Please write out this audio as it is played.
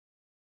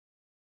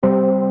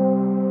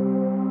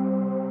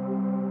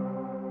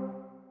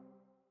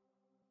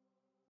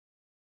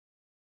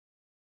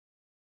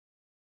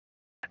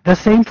The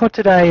theme for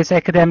today is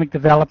academic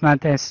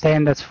development and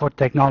standards for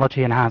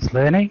technology-enhanced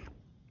learning,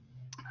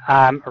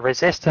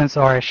 resistance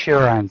or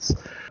assurance.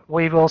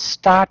 We will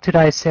start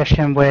today's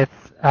session with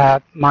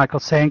Michael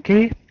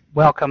Sankey.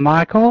 Welcome,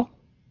 Michael.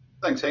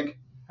 Thanks, Hank.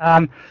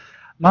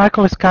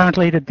 Michael is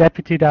currently the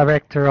Deputy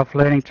Director of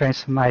Learning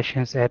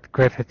Transformations at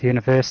Griffith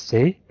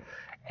University,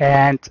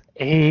 and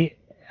he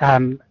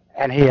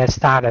has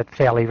started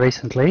fairly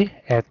recently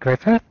at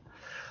Griffith.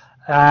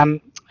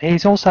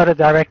 He's also the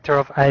Director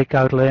of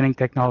ACODE Learning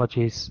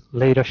Technologies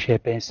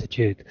Leadership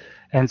Institute,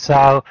 and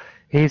so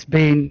he's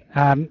been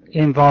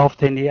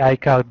involved in the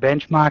ACODE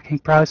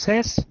benchmarking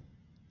process,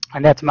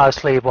 and that's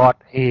mostly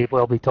what he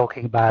will be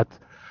talking about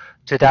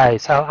today.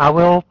 So I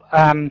will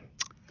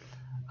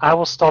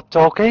stop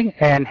talking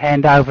and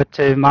hand over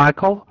to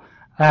Michael.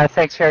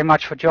 Thanks very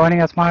much for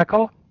joining us,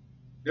 Michael.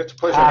 It's a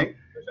pleasure.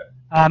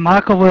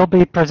 Michael will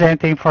be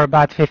presenting for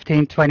about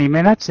 15-20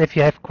 minutes. If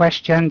you have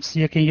questions,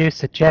 you can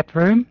use the chat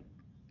room.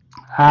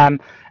 And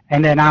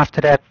then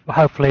after that,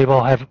 hopefully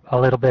we'll have a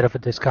little bit of a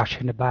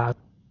discussion about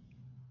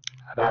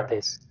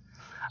this.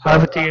 So,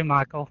 over to you,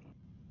 Michael.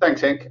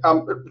 Thanks, Hank.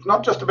 It's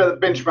not just about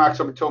the benchmarks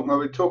that we're talking about.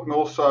 We're talking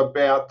also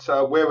about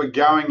where we're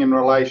going in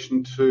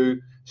relation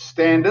to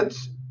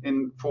standards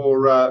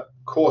for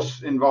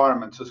course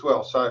environments as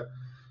well. So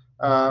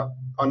I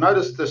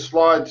noticed the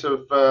slides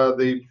of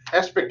the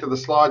aspect of the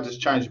slides has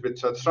changed a bit,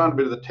 so it's thrown a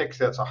bit of the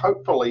text out. So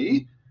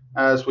hopefully,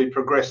 as we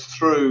progress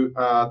through,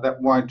 that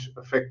won't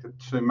affect it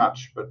too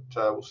much, but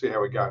we'll see how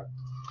we go.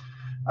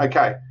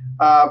 Okay.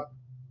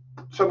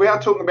 So we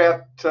are talking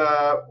about,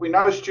 we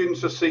know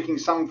students are seeking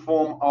some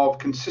form of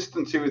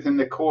consistency within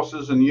their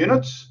courses and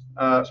units,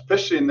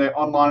 especially in their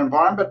online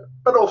environment,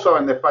 but also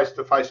in their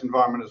face-to-face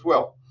environment as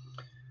well.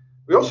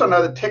 We also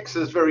know that TEXA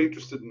is very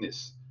interested in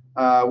this.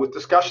 With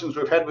discussions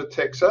we've had with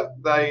TEXA,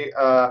 they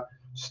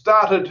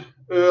started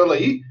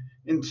early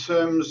in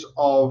terms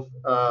of,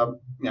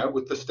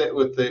 with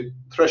the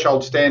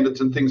threshold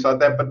standards and things like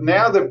that, but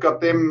now they've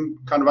got them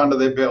kind of under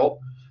their belt.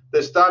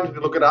 They're starting to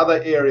look at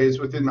other areas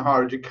within the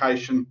higher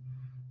education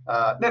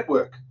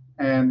network,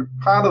 and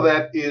part of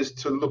that is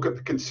to look at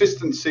the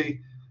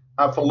consistency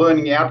for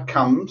learning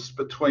outcomes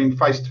between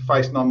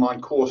face-to-face and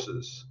online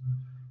courses.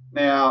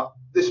 Now,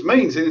 this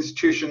means that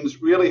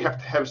institutions really have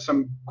to have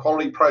some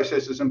quality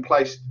processes in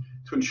place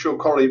to ensure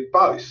quality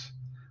of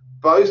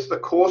both the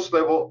course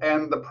level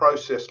and the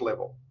process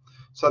level.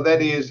 So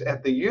that is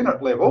at the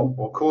unit level,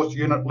 or course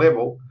unit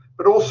level,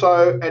 but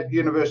also at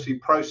university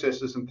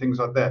processes and things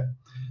like that.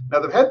 Now,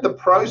 they've had the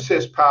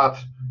process part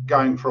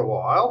going for a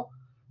while,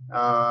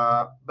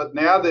 but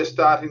now they're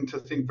starting to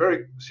think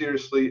very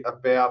seriously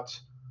about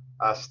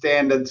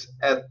standards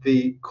at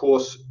the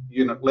course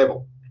unit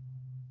level.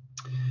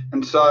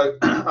 And so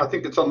I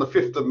think it's on the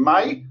 5th of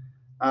May.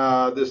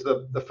 There's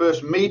the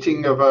first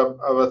meeting of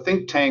a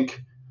think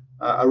tank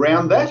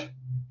around that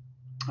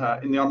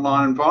in the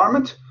online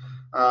environment,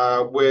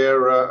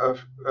 where I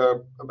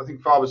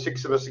think 5 or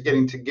 6 of us are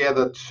getting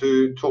together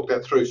to talk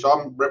that through. So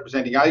I'm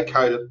representing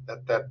ACODE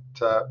at that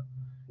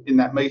in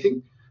that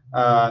meeting.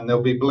 And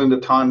there'll be Belinda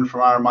Tynan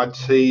from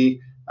RMIT,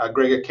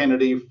 Gregor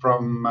Kennedy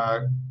from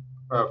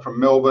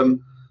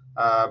Melbourne,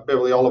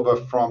 Beverly Oliver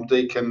from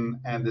Deakin,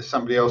 and there's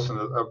somebody else, and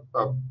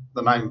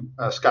the name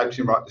escapes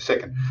him right this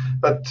second.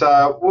 But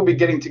we'll be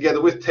getting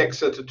together with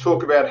TEXA to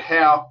talk about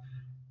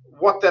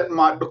what that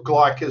might look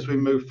like as we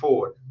move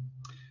forward.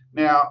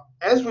 Now,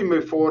 as we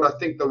move forward, I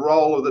think the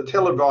role of the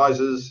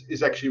TELedvisors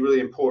is actually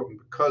really important,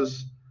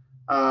 because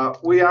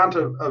we aren't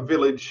a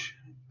village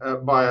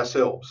by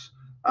ourselves.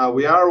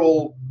 We are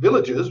all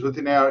villages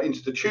within our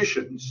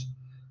institutions,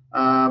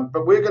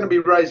 but we're going to be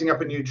raising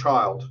up a new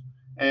child.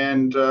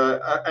 And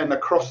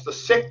across the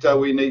sector,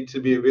 we need to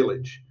be a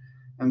village.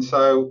 And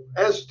so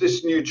as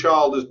this new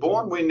child is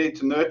born, we need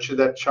to nurture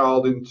that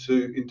child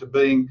into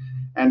being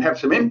and have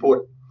some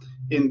input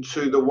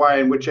into the way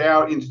in which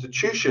our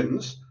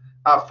institutions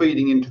are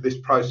feeding into this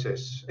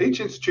process. Each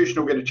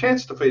institution will get a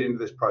chance to feed into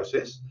this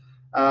process,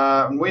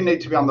 and we need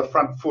to be on the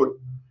front foot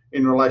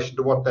in relation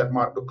to what that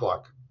might look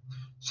like.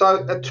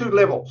 So at 2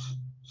 levels,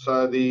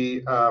 so at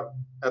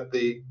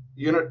the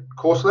unit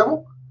course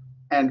level,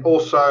 and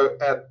also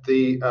at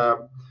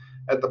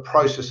the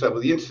process level,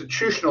 the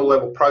institutional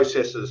level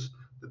processes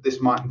that this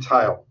might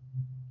entail.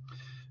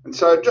 And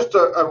so just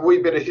a wee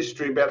bit of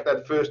history about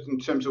that first, in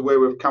terms of where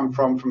we've come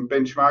from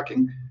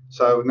benchmarking.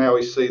 So now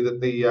we see that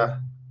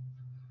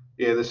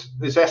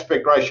this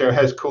aspect ratio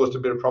has caused a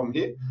bit of problem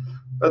here.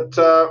 But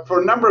for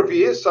a number of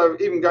years, so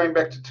even going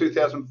back to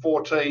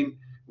 2014,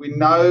 we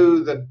know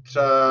that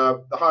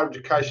the higher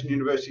education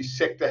university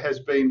sector has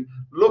been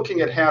looking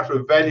at how to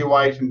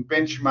evaluate and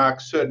benchmark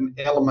certain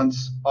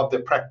elements of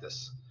their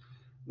practice.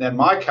 Now, in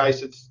my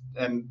case,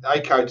 and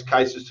ACODE's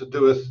case, is to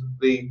do with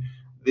the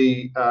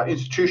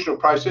institutional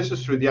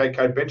processes through the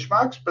ACODE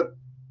benchmarks, but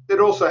it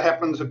also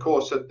happens, of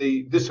course, at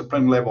the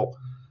discipline level,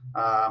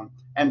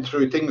 and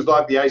through things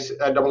like the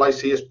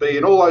AACSB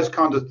and all those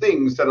kinds of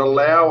things that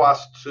allow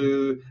us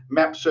to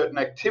map certain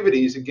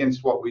activities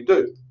against what we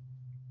do.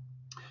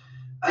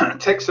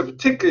 TEXA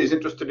particularly is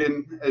interested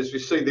in, as you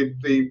see,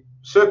 the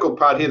circled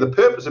part here, the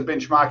purpose of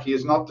benchmarking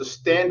is not to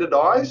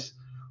standardise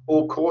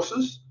all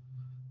courses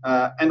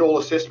and all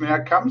assessment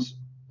outcomes,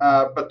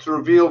 but to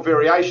reveal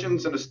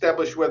variations and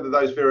establish whether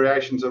those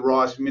variations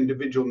arise from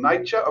individual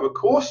nature of a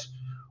course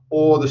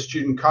or the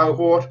student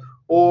cohort,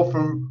 or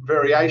from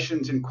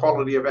variations in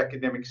quality of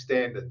academic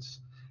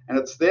standards. And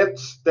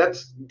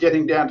that's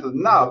getting down to the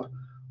nub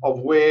of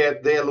where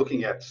they're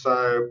looking at.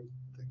 So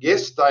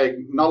yes, they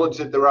acknowledge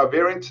that there are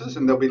variances,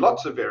 and there'll be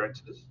lots of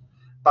variances,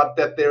 but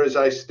that there is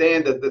a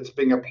standard that's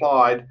being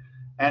applied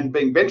and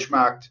being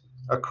benchmarked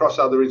across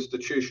other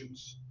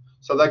institutions.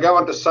 So they go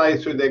on to say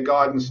through their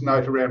guidance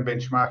note around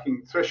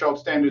benchmarking, threshold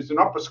standards do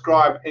not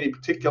prescribe any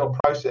particular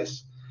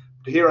process,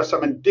 but here are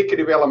some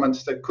indicative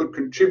elements that could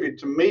contribute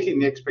to meeting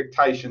the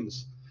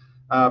expectations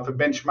for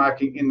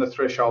benchmarking in the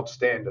threshold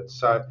standards.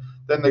 So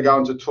then they go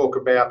on to talk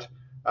about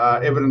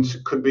evidence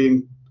that could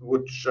be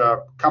which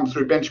comes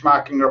through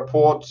benchmarking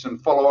reports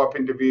and follow-up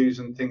interviews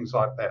and things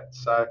like that.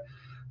 So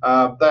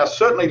they are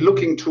certainly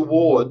looking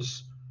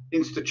towards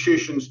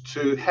institutions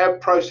to have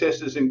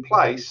processes in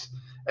place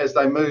as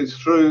they move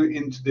through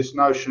into this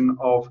notion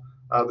of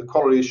the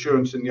quality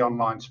assurance in the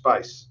online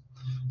space.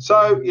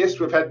 So yes,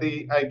 we've had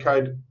the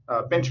ACODE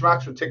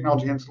benchmarks for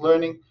technology enhanced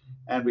learning,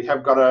 and we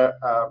have got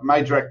a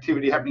major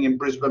activity happening in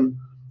Brisbane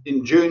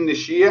in June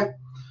this year,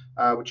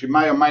 which you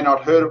may or may not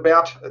have heard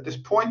about at this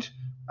point.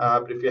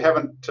 But if you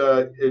haven't,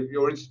 if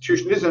your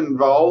institution isn't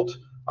involved,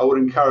 I would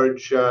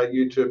encourage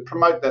you to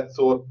promote that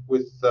thought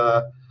with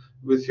the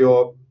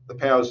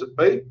powers that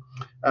be.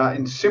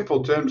 In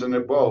simple terms, and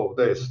well,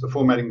 there's the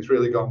formatting's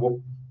really gone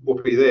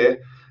whoopee there.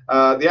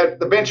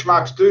 The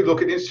benchmarks do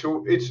look at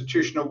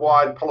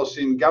institutional-wide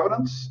policy and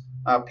governance,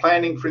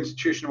 planning for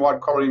institutional-wide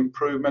quality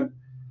improvement,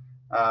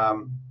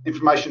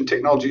 information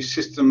technology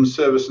systems,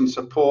 service and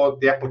support,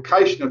 the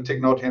application of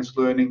technology-enhanced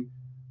learning,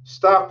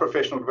 staff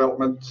professional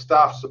development,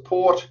 staff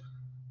support,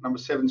 number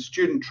 7,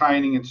 student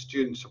training and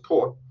student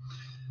support.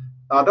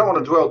 I don't want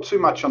to dwell too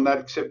much on that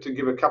except to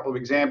give a couple of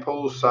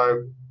examples.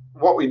 So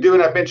what we do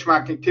in our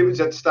benchmarking activities,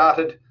 that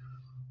started,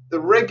 the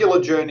regular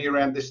journey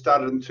around this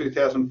started in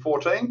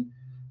 2014,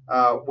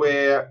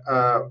 where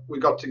we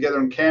got together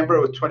in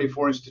Canberra with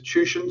 24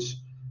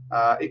 institutions.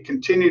 It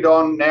continued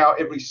on now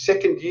every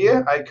second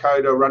year.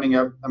 ACODE are running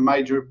a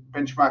major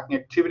benchmarking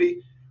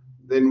activity.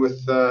 Then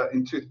with the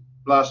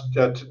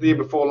year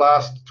before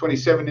last,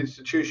 27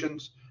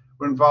 institutions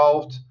were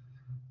involved.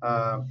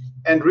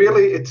 And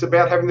really, it's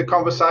about having the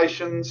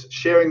conversations,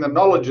 sharing the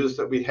knowledges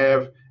that we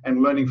have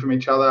and learning from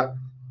each other.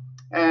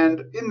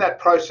 And in that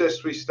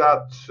process, we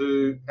start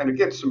to, and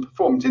against some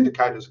performance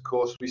indicators, of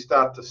course, we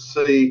start to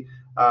see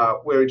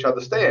where each other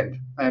stand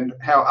and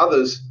how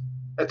others,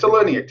 it's a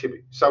learning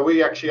activity. So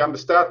we actually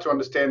start to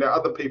understand how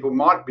other people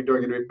might be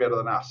doing it a bit better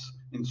than us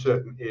in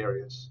certain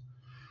areas.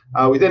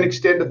 We then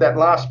extended that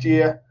last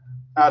year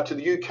to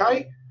the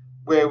UK,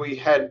 where we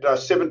had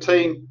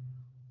 17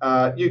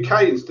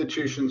 UK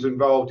institutions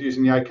involved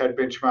using the ACODE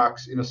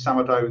benchmarks in a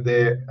summit over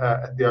there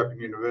at the Open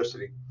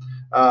University.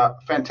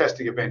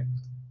 Fantastic event.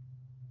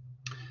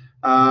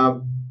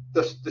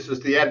 This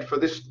is the ad for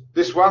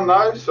this one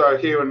though. So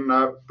here in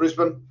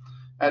Brisbane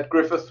at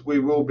Griffith, we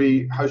will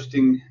be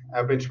hosting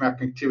our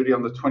benchmarking activity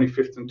on the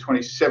 25th and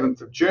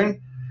 27th of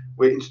June,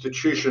 where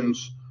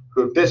institutions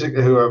who have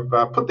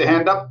put their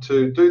hand up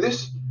to do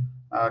this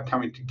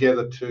coming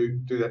together to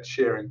do that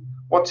sharing.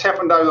 What's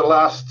happened over the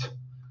last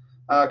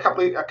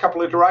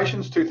couple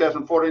iterations,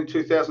 2014,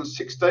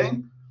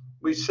 2016,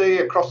 we see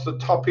across the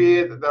top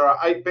here that there are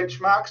 8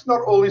 benchmarks.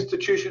 Not all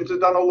institutions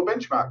have done all the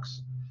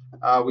benchmarks.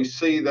 We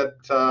see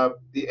that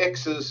the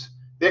X's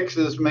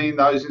mean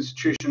those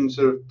institutions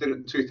that did it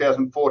in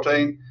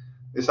 2014.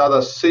 This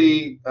other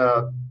C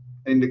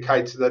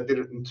indicates that they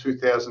did it in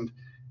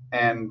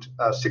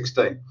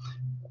 2016.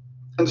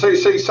 And so you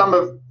see some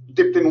have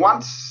dipped in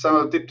once, some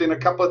have dipped in a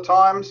couple of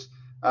times.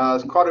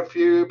 There's quite a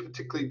few,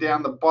 particularly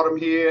down the bottom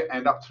here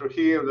and up through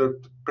here, that have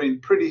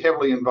been pretty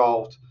heavily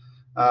involved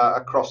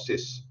across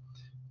this.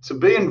 To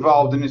be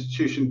involved, an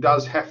institution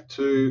does have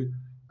to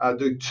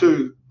do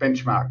 2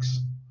 benchmarks.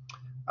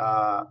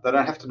 They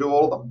don't have to do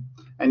all of them.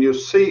 And you'll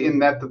see in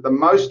that the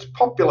most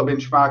popular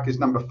benchmark is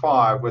number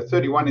 5, where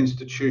 31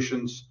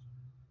 institutions,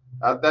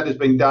 that has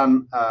been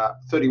done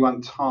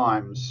 31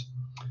 times.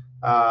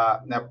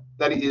 Now,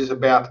 that is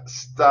about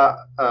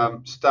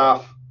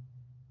staff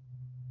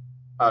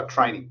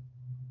training,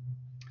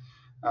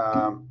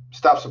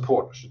 staff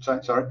support, I should say,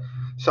 sorry.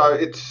 So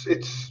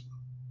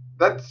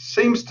that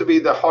seems to be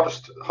the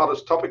hottest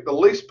topic. The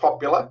least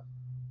popular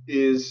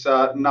is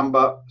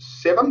number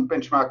 7,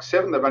 benchmark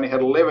 7. They've only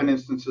had 11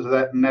 instances of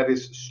that, and that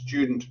is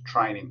student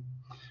training.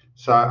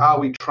 So are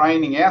we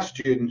training our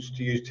students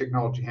to use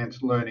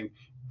technology-enhanced learning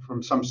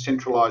from some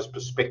centralised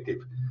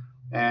perspective?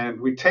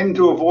 And we tend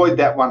to avoid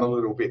that one a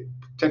little bit,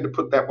 tend to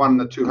put that one in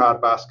the too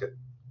hard basket.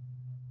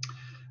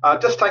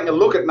 Just taking a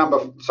look at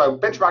so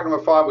benchmark number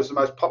 5 was the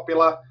most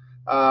popular.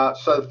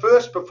 So the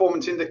first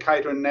performance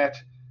indicator in that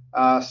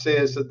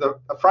says that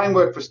a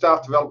framework for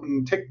staff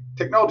development and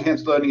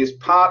technology-enhanced learning is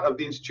part of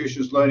the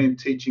institution's learning and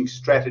teaching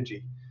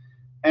strategy.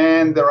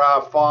 And there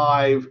are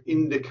 5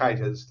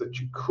 indicators that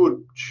you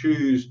could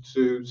choose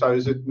to. So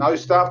is it no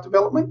staff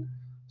development,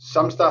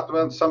 some staff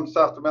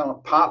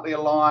development partly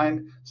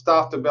aligned,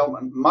 staff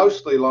development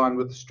mostly aligned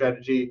with the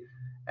strategy,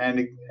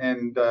 and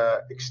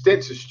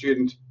extensive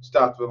student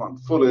staff development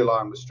fully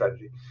aligned with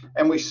strategy.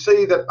 And we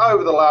see that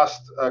over the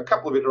last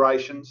couple of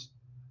iterations,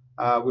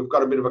 we've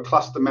got a bit of a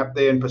cluster map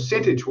there, and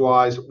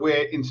percentage-wise,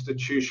 where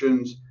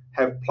institutions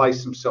have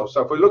placed themselves.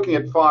 So if we're looking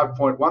at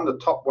 5.1, the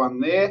top one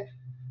there,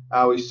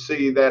 we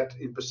see that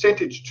in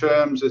percentage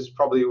terms, it's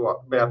probably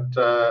about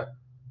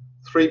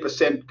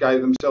 3%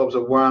 gave themselves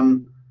a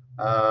 1,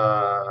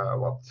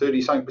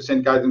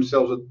 30-something% gave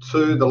themselves a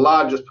 2. The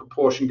largest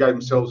proportion gave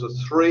themselves a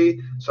 3.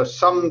 So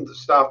some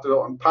staff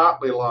development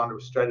partly aligned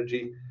with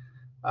strategy,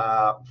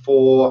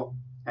 4,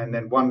 and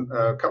then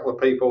a couple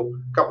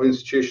of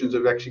institutions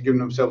have actually given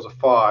themselves a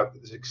 5.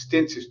 There's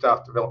extensive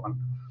staff development.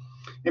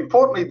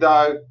 Importantly,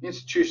 though,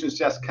 institutions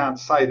just can't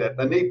say that.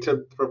 They need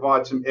to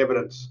provide some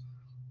evidence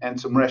and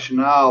some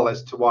rationale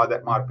as to why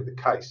that might be the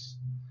case.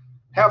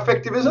 How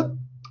effective is it?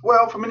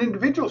 Well, from an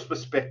individual's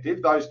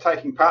perspective, those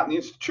taking part in the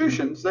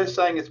institutions, they're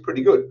saying it's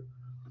pretty good.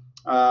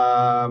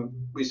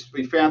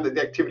 We found that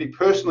the activity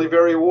personally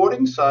very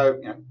rewarding,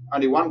 so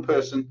only one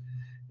person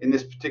in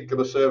this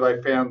particular survey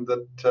found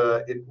that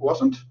it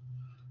wasn't.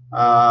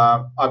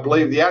 I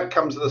believe the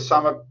outcomes of the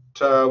summit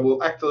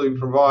will actively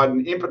provide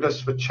an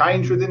impetus for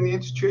change within the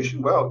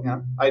institution. Well,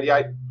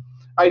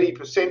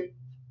 80%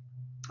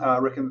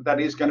 reckon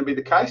that is going to be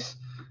the case.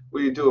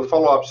 We do a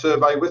follow-up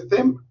survey with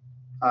them,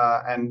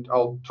 and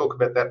I'll talk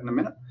about that in a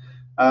minute.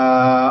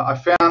 I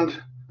found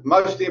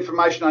most of the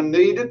information I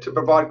needed to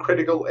provide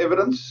credible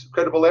evidence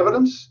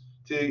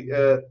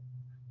to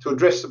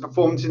address the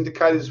performance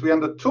indicators we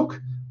undertook.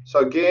 So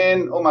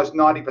again, almost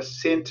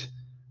 90%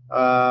 said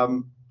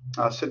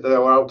that they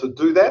were able to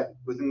do that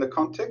within the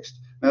context.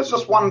 Now it's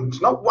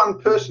not one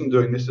person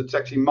doing this, it's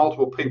actually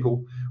multiple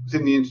people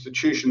within the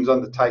institutions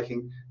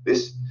undertaking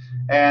this.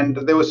 And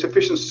there was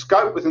sufficient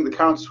scope within the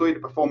current suite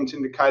of performance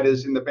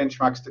indicators in the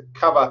benchmarks to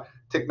cover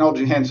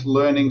technology-enhanced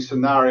learning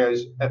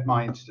scenarios at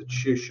my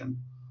institution.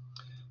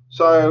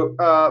 So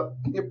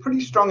pretty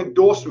strong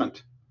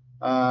endorsement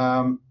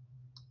for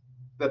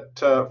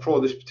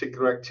this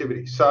particular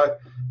activity. So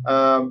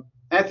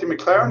Anthony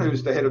McLaren,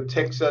 who's the head of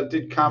TEXA,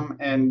 did come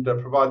and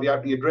provide the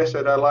opening address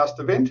at our last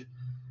event.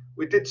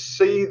 We did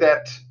see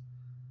that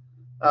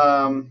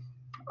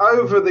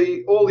over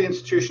all the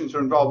institutions are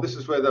involved. This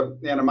is where the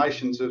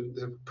animations,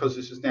 because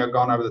this has now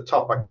gone over the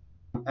top, I can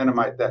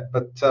animate that.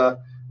 But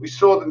we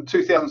saw that in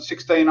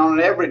 2016, on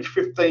an average,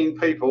 15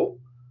 people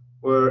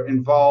were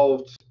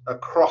involved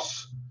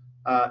across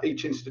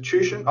each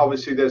institution.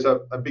 Obviously, there's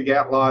a big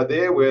outlier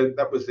there where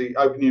that was the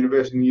Open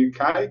University in the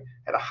UK,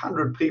 had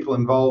 100 people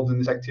involved in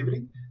this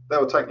activity. They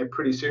were taking it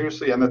pretty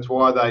seriously, and that's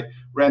why they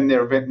ran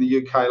their event in the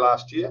UK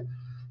last year.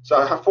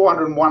 So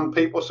 401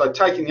 people. So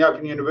taking the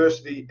Open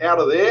University out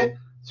of there,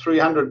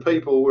 300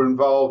 people were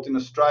involved in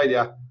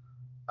Australia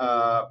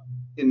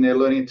in their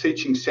learning and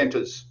teaching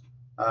centres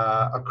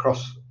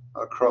across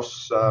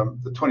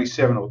the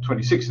 27 or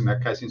 26 in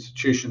that case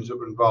institutions that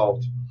were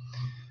involved.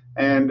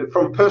 And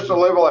from a personal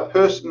level, I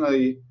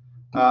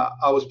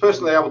was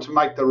personally able to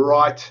make the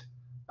right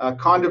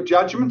kind of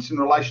judgments in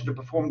relation to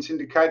performance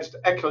indicators to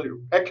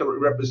accurately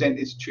represent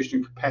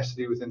institutional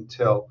capacity within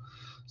TEL.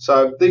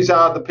 So these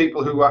are the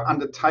people who are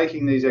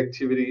undertaking these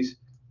activities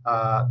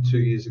 2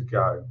 years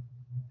ago.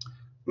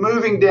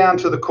 Moving down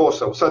to the course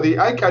level. So the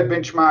ACODE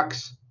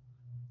benchmarks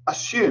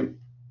assume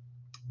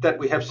that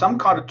we have some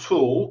kind of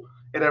tool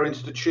at our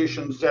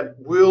institutions that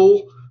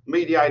will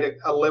mediate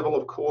a level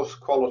of course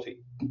quality.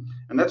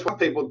 And that's why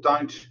people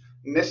don't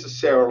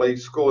necessarily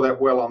score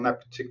that well on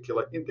that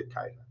particular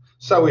indicator.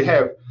 So we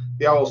have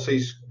the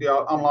OLC, the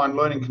Online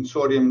Learning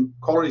Consortium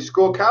Quality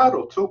Scorecard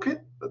or Toolkit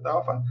that they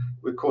offer.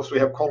 Of course, we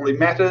have Quality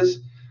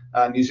Matters.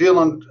 New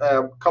Zealand,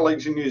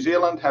 colleagues in New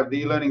Zealand have the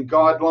e-learning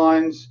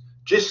guidelines.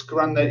 JISC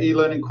run the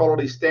e-learning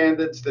quality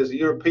standards. There's a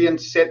European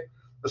set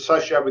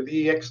associated with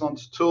the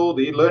e-excellence tool.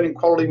 The e-learning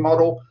quality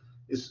model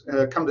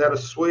comes out of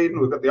Sweden.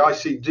 We've got the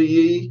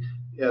ICDE,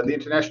 the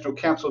International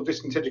Council of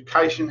Distance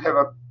Education have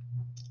a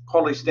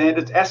quality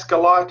standards.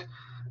 ASCOLITE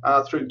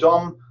through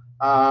DOM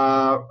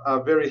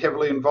are very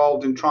heavily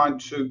involved in trying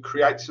to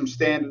create some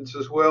standards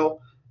as well.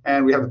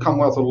 And we have the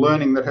Commonwealth of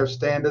Learning that have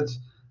standards.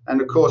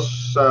 And of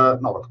course,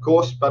 not of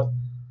course, but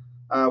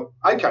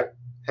ACODE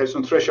has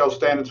some threshold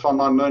standards for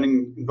online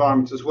learning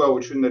environments as well,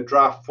 which are in the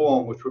draft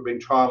form, which we've been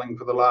trialling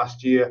for the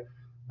last year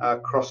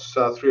across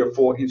 3 or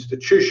 4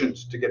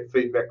 institutions to get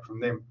feedback from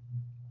them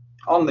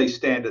on these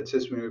standards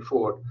as we move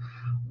forward.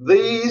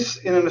 These,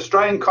 in an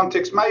Australian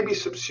context, may be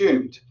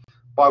subsumed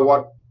by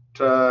what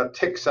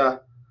TEXA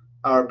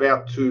are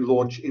about to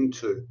launch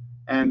into,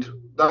 and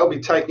they'll be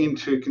taking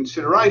into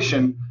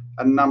consideration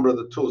a number of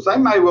the tools. They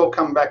may well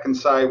come back and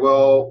say,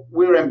 well,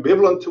 we're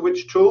ambivalent to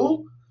which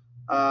tool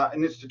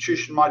an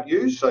institution might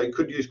use. So you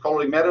could use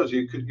Quality Matters,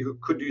 you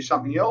could use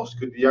something else,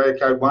 could be the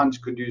ACODE ones,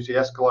 could use the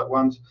ASCOLITE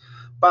ones.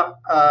 But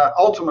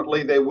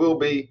ultimately, there will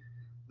be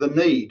the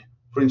need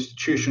for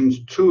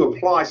institutions to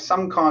apply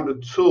some kind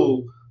of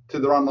tool to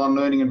their online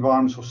learning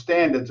environments or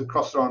standards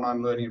across their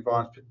online learning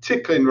environments,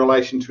 particularly in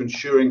relation to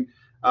ensuring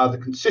the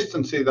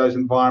consistency of those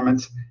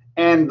environments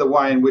and the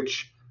way in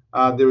which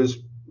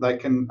they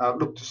can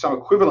look to some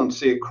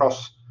equivalency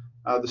across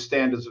the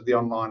standards of the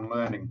online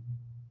learning.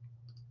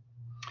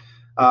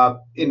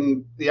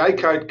 In the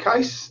ACODE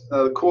case,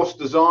 the course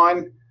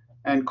design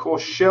and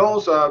course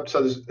shells,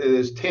 so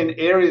there's 10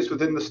 areas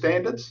within the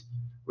standards.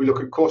 We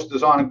look at course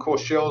design and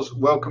course shells,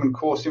 welcome and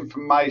course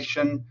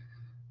information,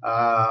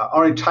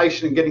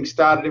 orientation and getting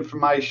started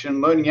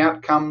information, learning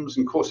outcomes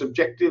and course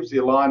objectives, the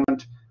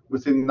alignment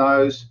within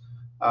those,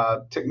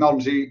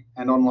 technology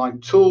and online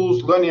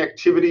tools, learning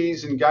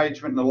activities,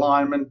 engagement and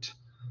alignment,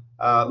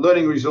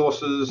 learning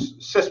resources,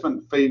 assessment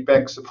and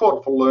feedback,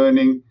 support for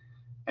learning,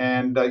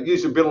 and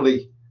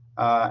usability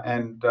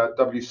and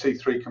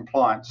WC3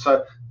 compliance.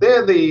 So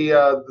they're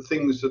the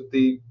things that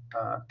the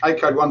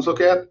ACODE ones look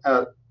at,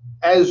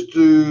 as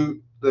do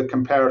the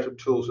comparative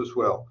tools as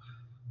well.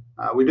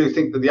 We do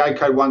think that the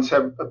ACODE ones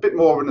have a bit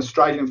more of an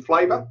Australian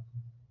flavour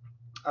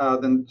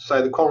than,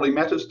 say, the Quality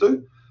Matters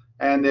do,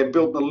 and they're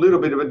built in a little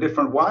bit of a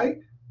different way.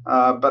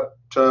 But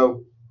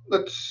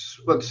let's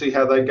see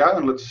how they go,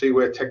 and let's see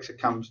where TEXA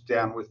comes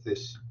down with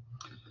this.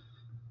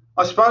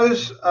 I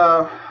suppose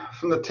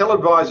from the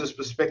TELedvisors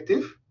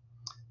perspective,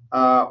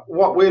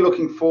 what we're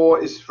looking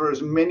for is for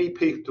as many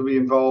people to be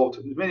involved,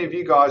 as many of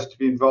you guys to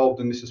be involved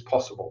in this as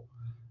possible.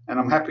 And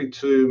I'm happy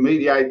to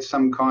mediate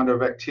some kind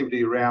of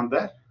activity around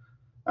that,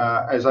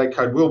 as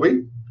ACODE will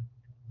be,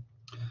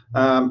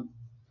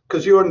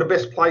 because you're in the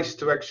best place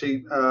to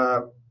actually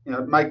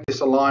make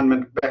this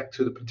alignment back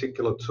to the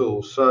particular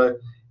tool. So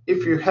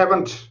if you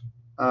haven't,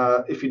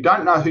 if you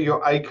don't know who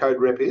your ACODE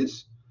rep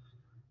is,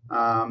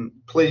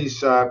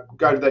 please go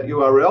to that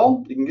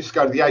URL. You can just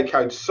go to the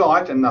ACODE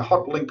site, and the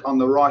hot link on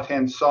the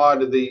right-hand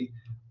side of the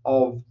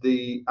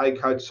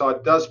ACODE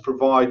site does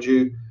provide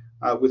you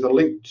with a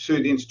link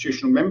to the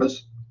institutional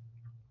members.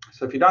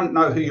 So if you don't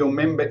know who your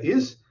member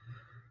is,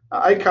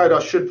 ACODE, I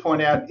should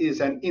point out,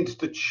 is an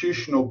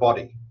institutional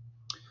body.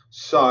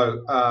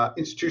 So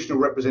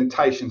institutional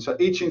representation. So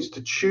each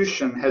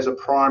institution has a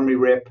primary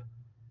rep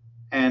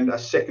and a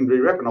secondary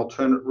rep, an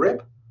alternate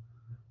rep.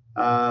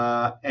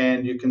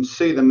 And you can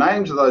see the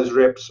names of those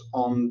reps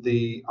on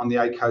the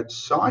ACODE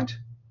site.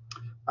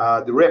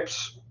 The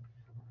reps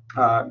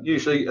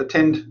usually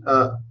attend,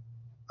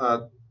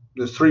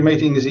 there's 3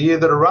 meetings a year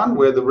that are run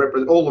where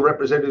all the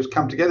representatives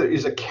come together. It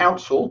is a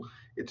council.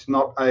 It's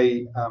not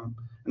an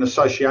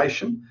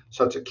association.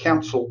 So it's a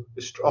council,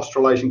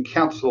 Australasian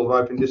Council of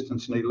Open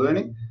Distance and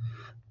E-Learning.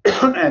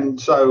 And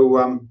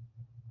so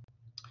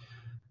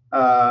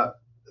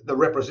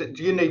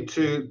you need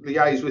to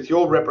liaise with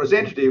your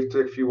representative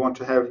if you want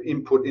to have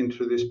input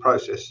into this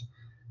process.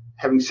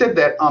 Having said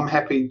that, I'm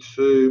happy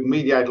to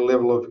mediate a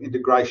level of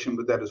integration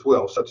with that as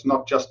well. So it's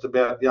not just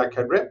about the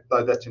ACODE rep,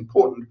 though that's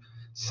important.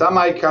 Some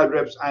ACODE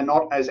reps are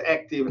not as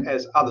active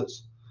as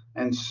others.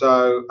 And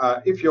so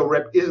if your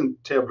rep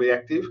isn't terribly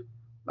active,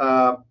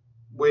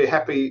 we're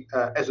happy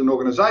as an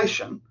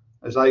organisation,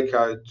 as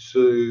ACODE,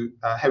 to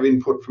have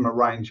input from a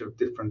range of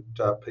different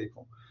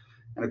people.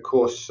 And of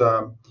course,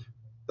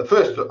 the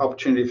first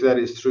opportunity for that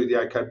is through the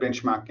ACODE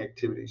benchmarking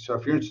activity. So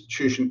if your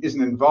institution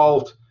isn't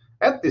involved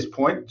at this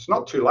point, it's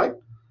not too late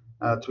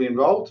to be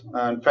involved.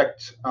 In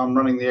fact, I'm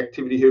running the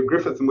activity here at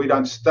Griffith, and we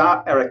don't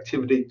start our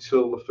activity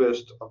till the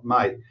 1st of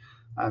May.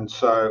 And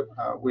so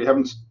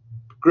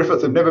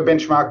Griffith have never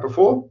benchmarked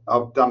before.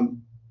 I've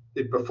done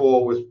it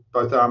before with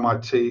both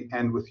RMIT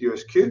and with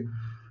USQ,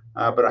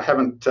 but I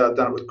haven't done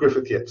it with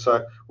Griffith yet.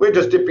 So we're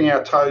just dipping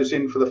our toes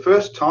in for the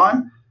first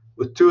time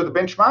with 2 of the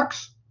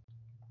benchmarks.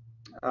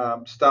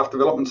 Staff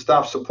development,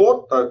 staff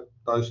support,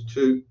 those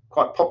 2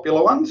 quite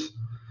popular ones,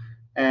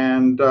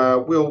 and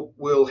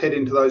we'll head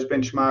into those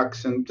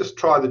benchmarks and just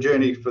try the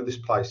journey for this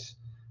place.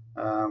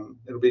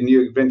 It'll be a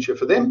new adventure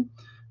for them.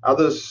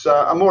 Others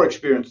are more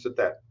experienced at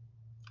that.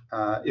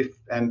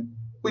 And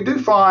we do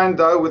find,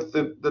 though, with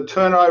the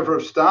turnover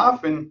of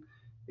staff in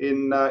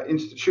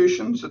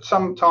institutions, that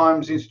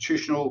sometimes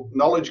institutional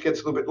knowledge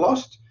gets a little bit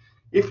lost.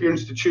 If your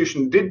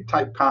institution did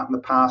take part in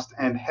the past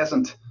and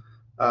hasn't,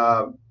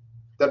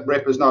 that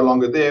rep is no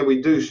longer there,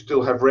 we do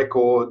still have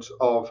records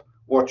of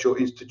what your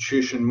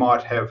institution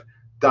might have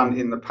done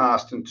in the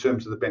past in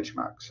terms of the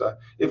benchmark. So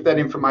if that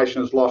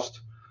information is lost,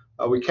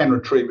 we can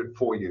retrieve it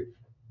for you.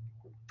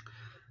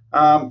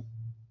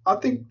 I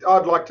think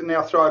I'd like to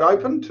now throw it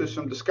open to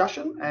some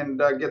discussion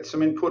and get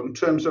some input in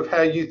terms of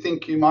how you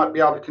think you might be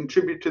able to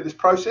contribute to this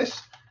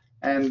process.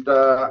 And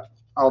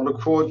I'll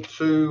look forward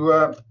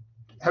to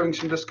having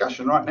some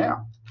discussion right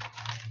now.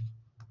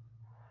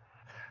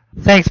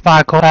 Thanks,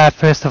 Michael.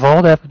 First of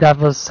all, that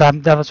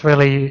was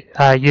really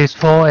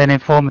useful and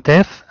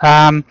informative,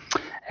 and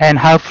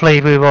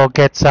hopefully we will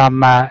get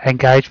some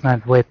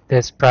engagement with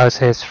this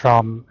process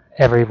from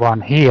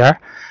everyone here.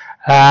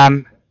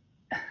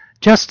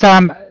 Just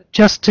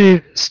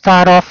to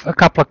start off, a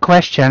couple of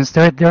questions.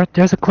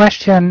 There's a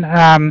question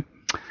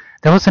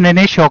There was an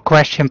initial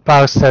question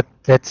posted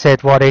that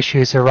said what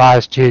issues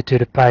arise due to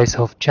the pace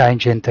of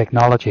change in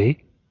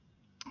technology.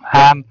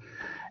 And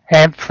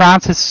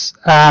Francis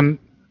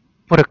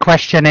put a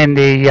question in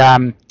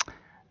the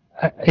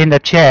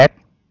chat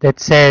that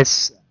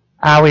says,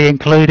 are we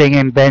including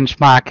in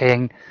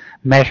benchmarking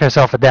measures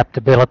of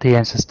adaptability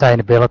and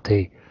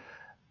sustainability?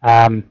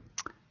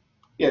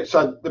 Yeah,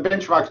 so the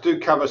benchmarks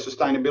do cover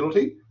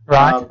sustainability.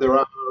 Right. There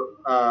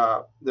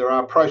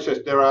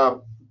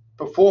are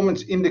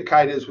performance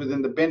indicators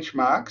within the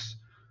benchmarks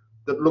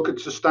that look at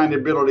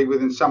sustainability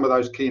within some of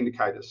those key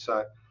indicators.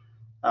 So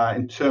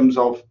in terms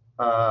of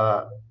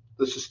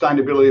the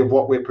sustainability of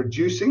what we're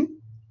producing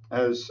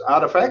as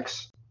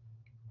artifacts,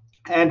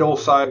 and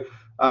also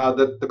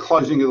the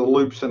closing of the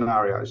loop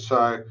scenarios.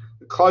 So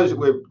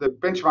the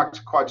benchmarks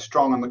are quite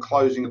strong on the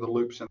closing of the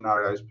loop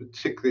scenarios,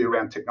 particularly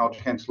around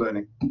technology-enhanced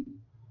learning.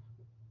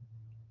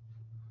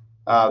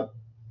 What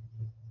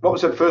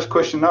was that first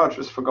question? No, I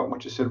just forgot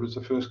what you said was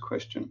the first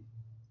question.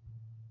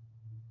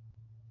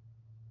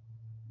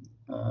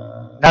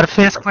 Now the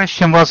first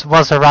question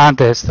was around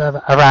this,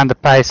 around the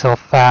pace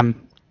of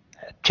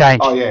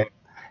change. Oh yeah.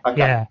 Okay.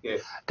 Yeah. Yeah.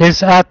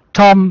 There's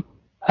Tom.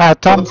 So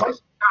the pace of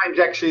change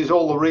actually is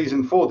all the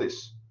reason for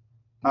this.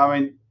 I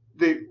mean,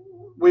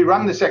 we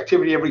run this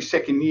activity every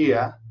second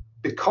year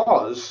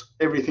because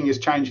everything is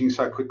changing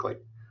so quickly.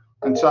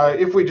 And so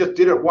if we just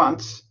did it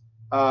once,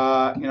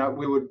 you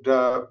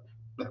know,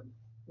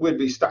 we'd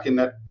be stuck in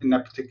that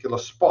particular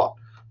spot.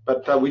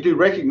 But we do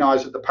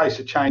recognise that the pace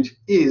of change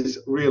is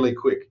really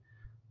quick.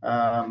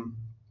 I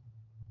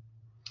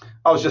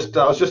was just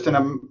in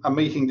a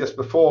meeting just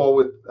before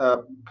with a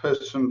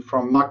person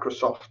from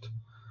Microsoft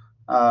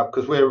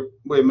because we're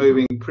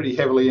moving pretty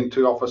heavily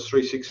into Office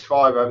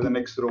 365 over the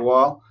next little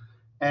while,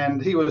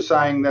 and he was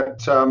saying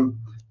that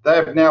they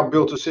have now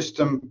built a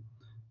system,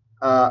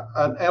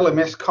 an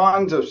LMS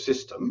kind of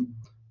system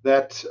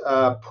that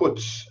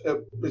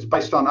is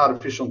based on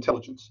artificial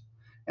intelligence,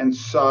 and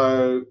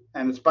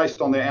it's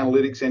based on their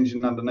analytics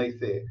engine underneath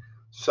there.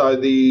 So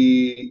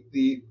the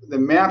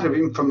amount of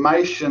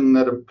information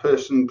that a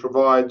person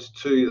provides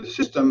to the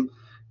system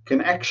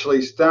can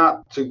actually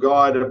start to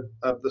guide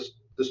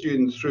the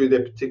students through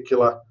their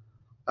particular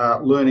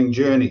learning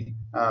journey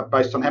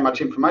based on how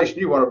much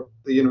information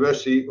the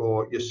university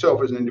or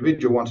yourself as an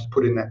individual wants to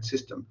put in that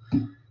system.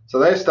 So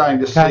they're starting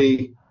to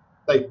see,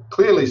 they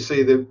clearly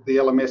see the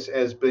LMS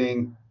as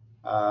being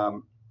a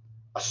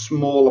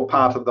smaller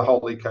part of the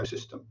whole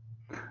ecosystem.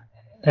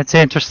 That's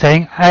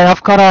interesting. Hey,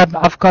 I've got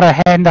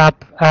a hand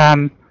up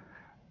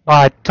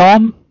by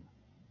Tom.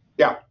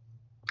 Yeah.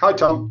 Hi,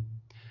 Tom.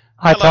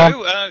 Hi,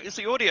 Hello. Tom. Is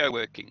the audio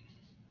working?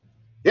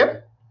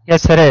 Yep.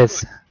 Yes, it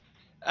is.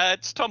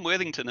 It's Tom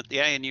Worthington at the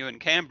ANU in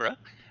Canberra.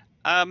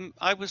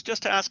 I was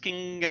just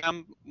asking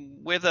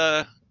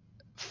whether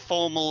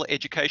formal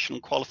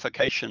educational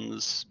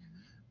qualifications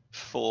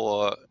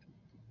for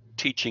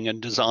teaching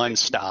and design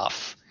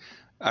staff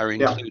are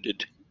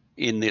included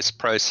in this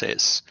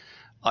process.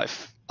 I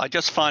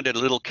just find it a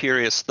little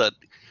curious that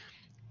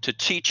to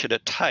teach at a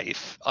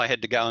TAFE, I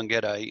had to go and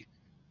get a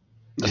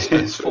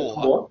Cert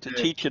 4 to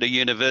teach at a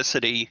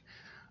university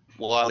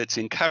while it's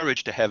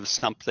encouraged to have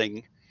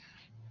something.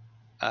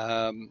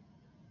 And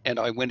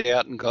I went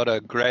out and got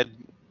a graduate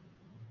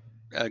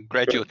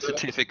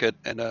certificate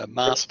and a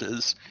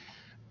master's.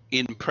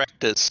 In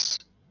practice,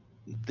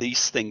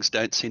 these things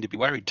don't seem to be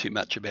worried too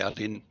much about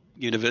in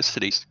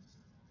universities.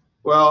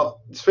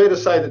 Well, it's fair to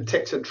say that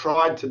techs had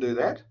tried to do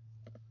that.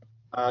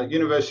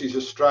 Universities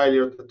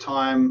Australia at the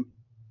time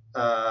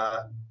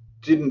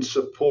didn't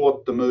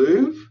support the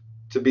move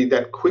to be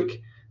that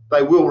quick.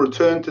 They will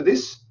return to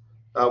this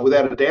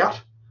without a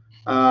doubt.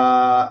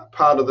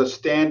 Part of the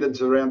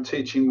standards around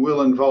teaching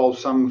will involve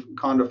some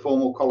kind of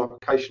formal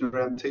qualification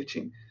around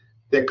teaching.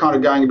 They're kind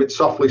of going a bit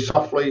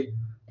softly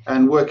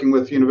and working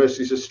with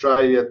Universities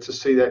Australia to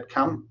see that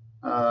come.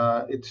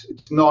 It's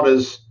not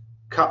as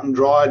cut and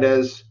dried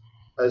as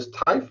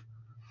TAFE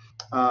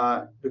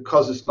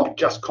because it's not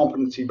just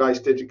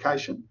competency-based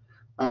education.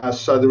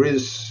 So there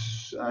is,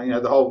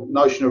 the whole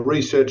notion of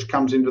research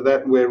comes into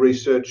that, where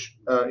research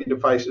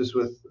interfaces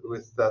with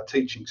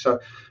teaching. So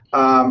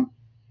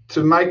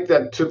to make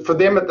that, for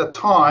them at the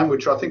time,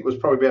 which I think was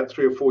probably about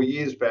 3 or 4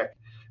 years back,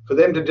 for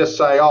them to just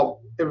say, oh,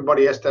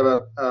 everybody has to have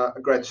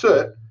a grad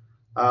cert,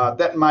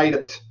 that made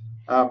it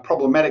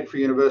problematic for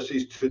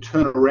universities to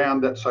turn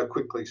around that so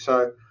quickly.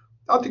 So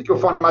I think you'll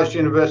find most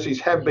universities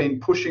have been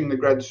pushing the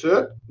grad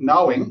cert,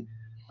 knowing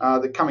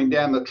that coming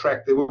down the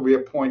track there will be a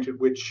point at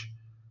which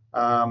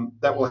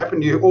that will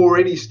happen. You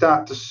already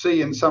start to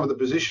see in some of the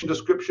position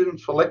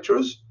descriptions for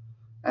lecturers,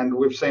 and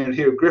we've seen it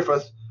here at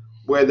Griffith,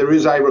 where there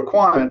is a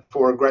requirement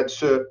for a grad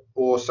cert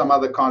or some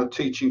other kind of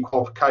teaching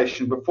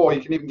qualification before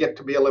you can even get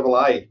to be a level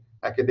A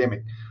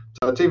academic.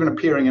 So it's even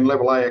appearing in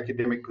level A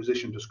academic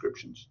position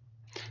descriptions.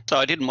 So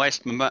I didn't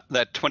waste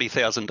that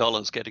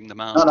 $20,000 getting the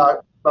master.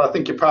 No, but I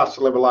think you passed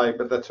the level A,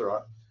 but that's all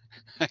right.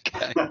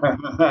 Okay.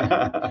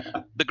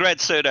 The grad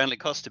cert only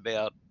cost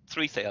about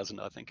 $3,000,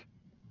 I think.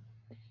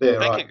 Yeah,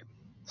 Thank right. you.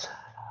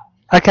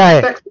 Okay.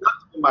 It's tax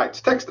deductible, mate.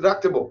 It's tax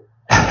deductible.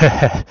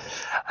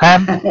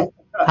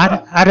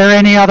 Are there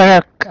any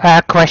other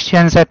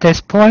questions at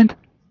this point?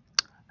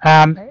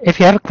 If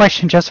you have a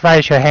question, just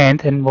raise your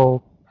hand and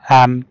we'll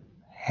hand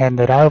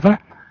it over.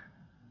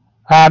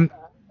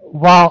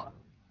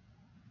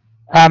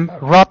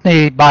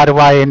 Rodney, by the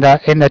way, in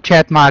the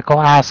chat, Michael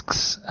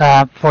asks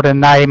for the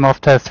name of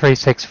the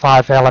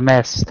 365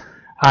 LMS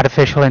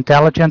artificial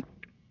intelligence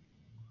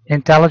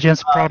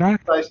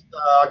product. I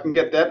can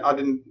get that.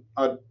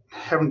 I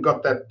haven't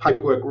got that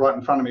paperwork right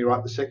in front of me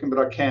right this second, but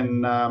I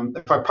can.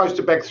 If I post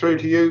it back through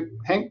to you,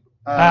 Hank.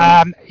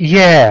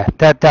 Yeah,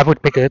 that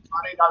would be good.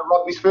 I need to know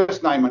Rodney's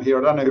first name on here.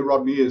 I don't know who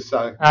Rodney is,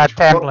 so.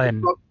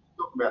 Tamblin.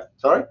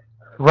 Sorry.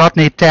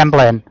 Rodney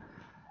Tamblin.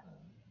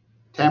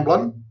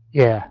 Tamblin.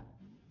 Yeah.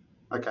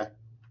 Okay.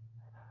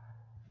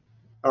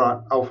 All right,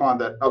 I'll find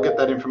that. I'll get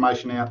that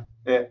information out.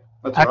 Yeah,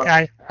 that's all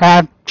right.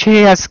 Okay.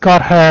 Chia's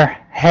got her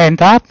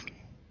hand up.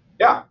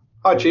 Yeah.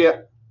 Hi,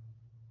 Chia.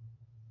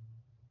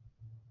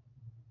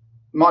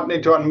 Might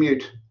need to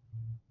unmute.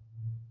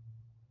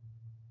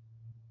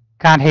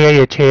 Can't hear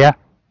you, Chia.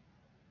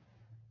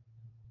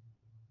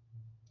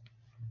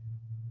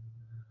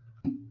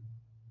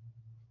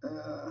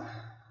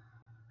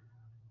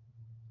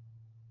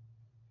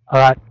 All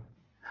right.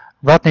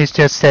 Rodney's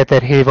just said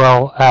that he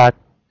will. Chia.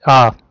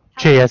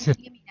 Can you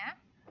hear me now?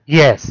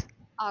 Yes.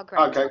 Oh,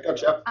 great. Okay,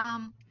 gotcha.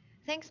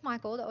 Thanks,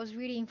 Michael. That was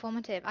really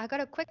informative. I got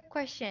a quick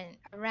question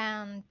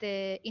around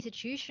the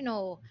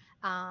institutional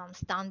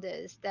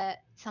standards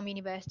that some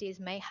universities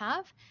may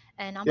have,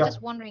 and I'm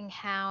just wondering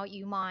how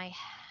you might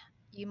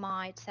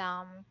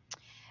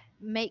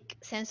make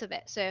sense of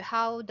it. So,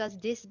 how does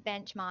this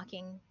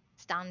benchmarking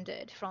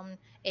standard from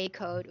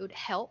ACODE would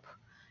help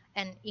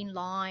and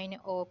inline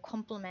or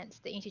complements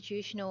the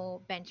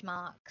institutional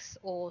benchmarks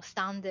or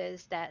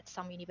standards that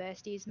some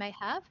universities may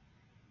have?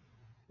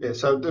 Yeah,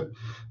 so there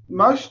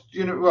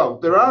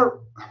are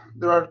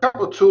a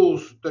couple of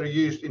tools that are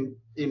used in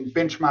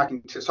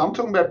benchmarking. So I'm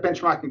talking about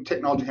benchmarking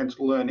technology-enhanced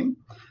learning.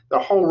 There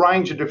are a whole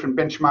range of different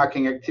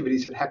benchmarking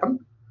activities that happen.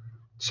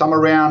 Some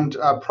around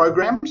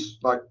programs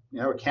like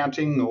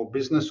accounting or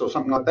business or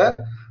something like that.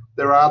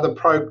 There are other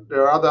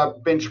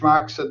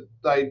benchmarks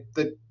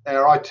that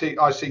our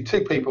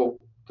ICT people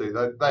do.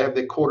 They have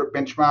their quarter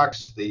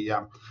benchmarks. The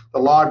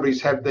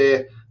libraries have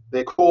their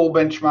call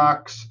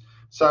benchmarks.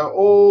 So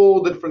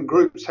all the different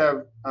groups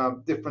have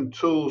different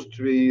tools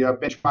to be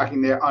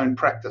benchmarking their own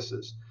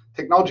practices.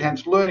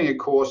 Technology-enhanced learning, of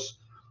course,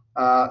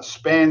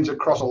 spans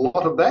across a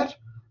lot of that.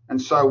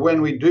 And so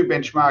when we do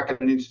benchmark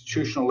at an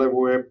institutional level,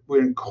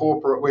 we're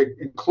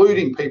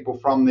including people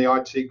from the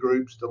IT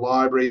groups, the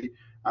library,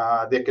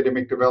 the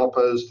academic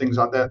developers, things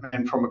like that,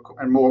 and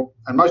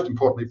most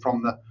importantly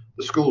from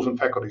the schools and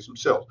faculties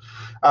themselves.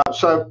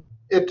 So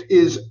it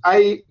is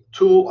a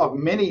tool of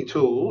many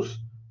tools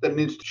that an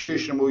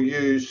institution will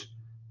use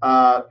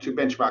to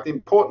benchmark. The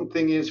important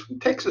thing is, from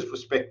Texas'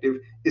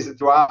 perspective, is that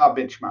there are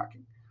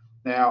benchmarking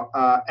now,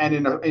 and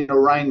in a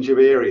range of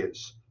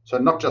areas. So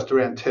not just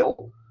around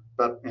TEL,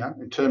 but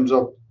in terms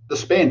of the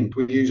spend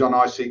we use on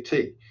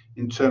ICT,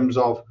 in terms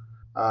of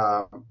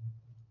the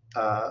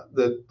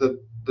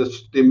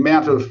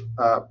amount of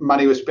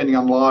money we're spending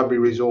on library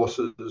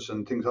resources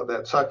and things like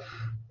that. So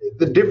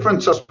the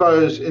difference, I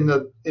suppose, in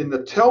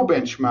the TEL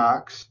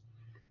benchmarks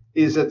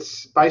is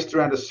it's based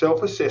around a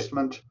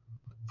self-assessment,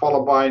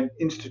 followed by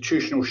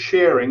institutional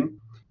sharing,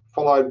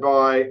 followed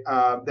by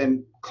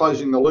then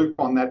closing the loop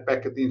on that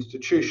back at the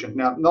institution.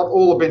 Now, not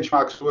all the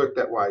benchmarks work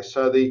that way.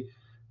 So the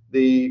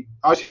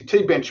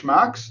ICT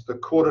benchmarks, the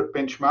quarter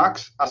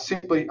benchmarks, are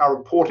simply a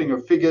reporting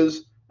of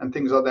figures and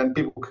things like that, and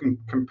people can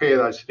compare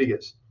those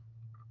figures,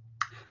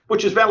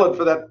 which is valid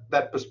for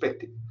that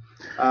perspective.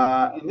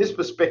 In this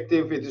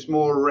perspective, it is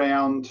more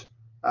around,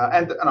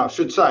 and I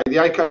should say, the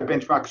ACODE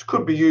benchmarks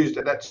could be used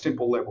at that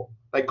simple level.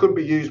 They could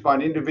be used by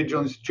an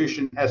individual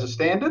institution as a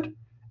standard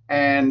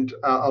and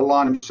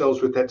align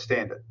themselves with that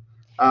standard.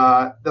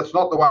 That's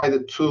not the way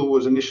the tool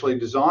was initially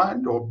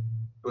designed,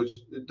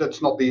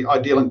 that's not the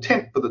ideal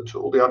intent for the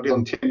tool. The ideal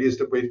intent is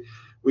that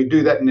we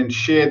do that and then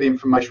share the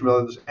information with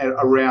others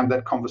around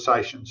that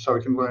conversation so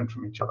we can learn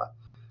from each other.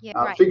 Yeah,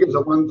 right. Figures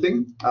are one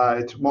thing,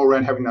 it's more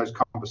around having those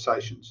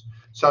conversations.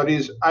 So it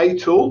is a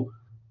tool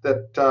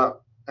that,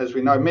 as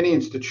we know, many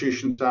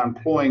institutions are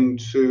employing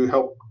to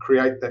help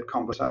create that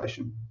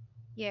conversation.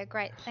 Yeah,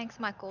 great. Thanks,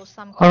 Michael.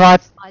 Some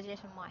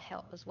conversation might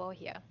help as well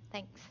here.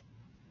 Thanks.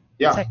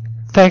 Yeah.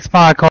 Thanks,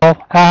 Michael.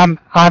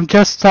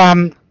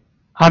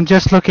 I'm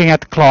just looking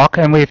at the clock,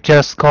 and we've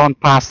just gone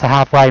past the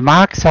halfway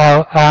mark.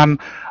 So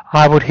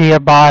I would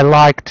hereby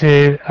like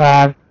to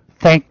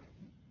thank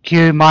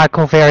you,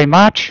 Michael, very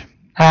much.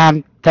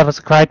 That was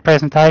a great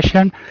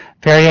presentation.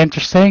 Very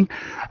interesting.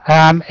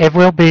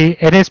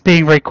 It is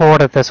being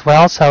recorded as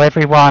well, so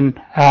everyone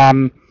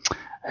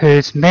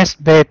who's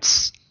missed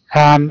bits,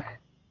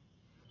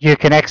 you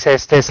can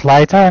access this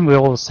later, and we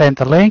will send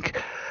the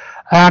link.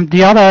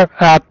 The other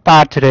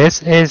part to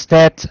this is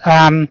that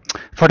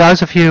for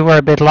those of you who were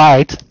a bit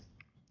late,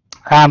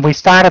 we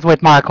started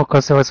with Michael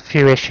because there was a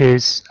few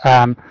issues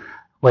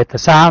with the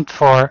sound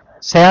for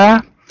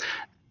Sarah.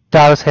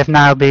 those have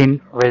now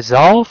been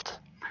resolved.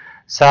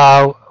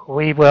 So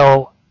we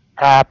will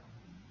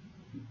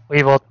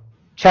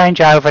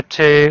change over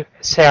to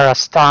Sarah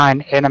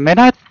Stein in a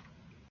minute.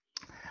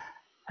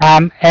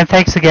 And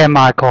thanks again,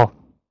 Michael.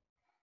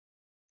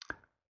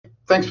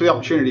 Thanks for the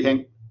opportunity,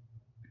 Hank.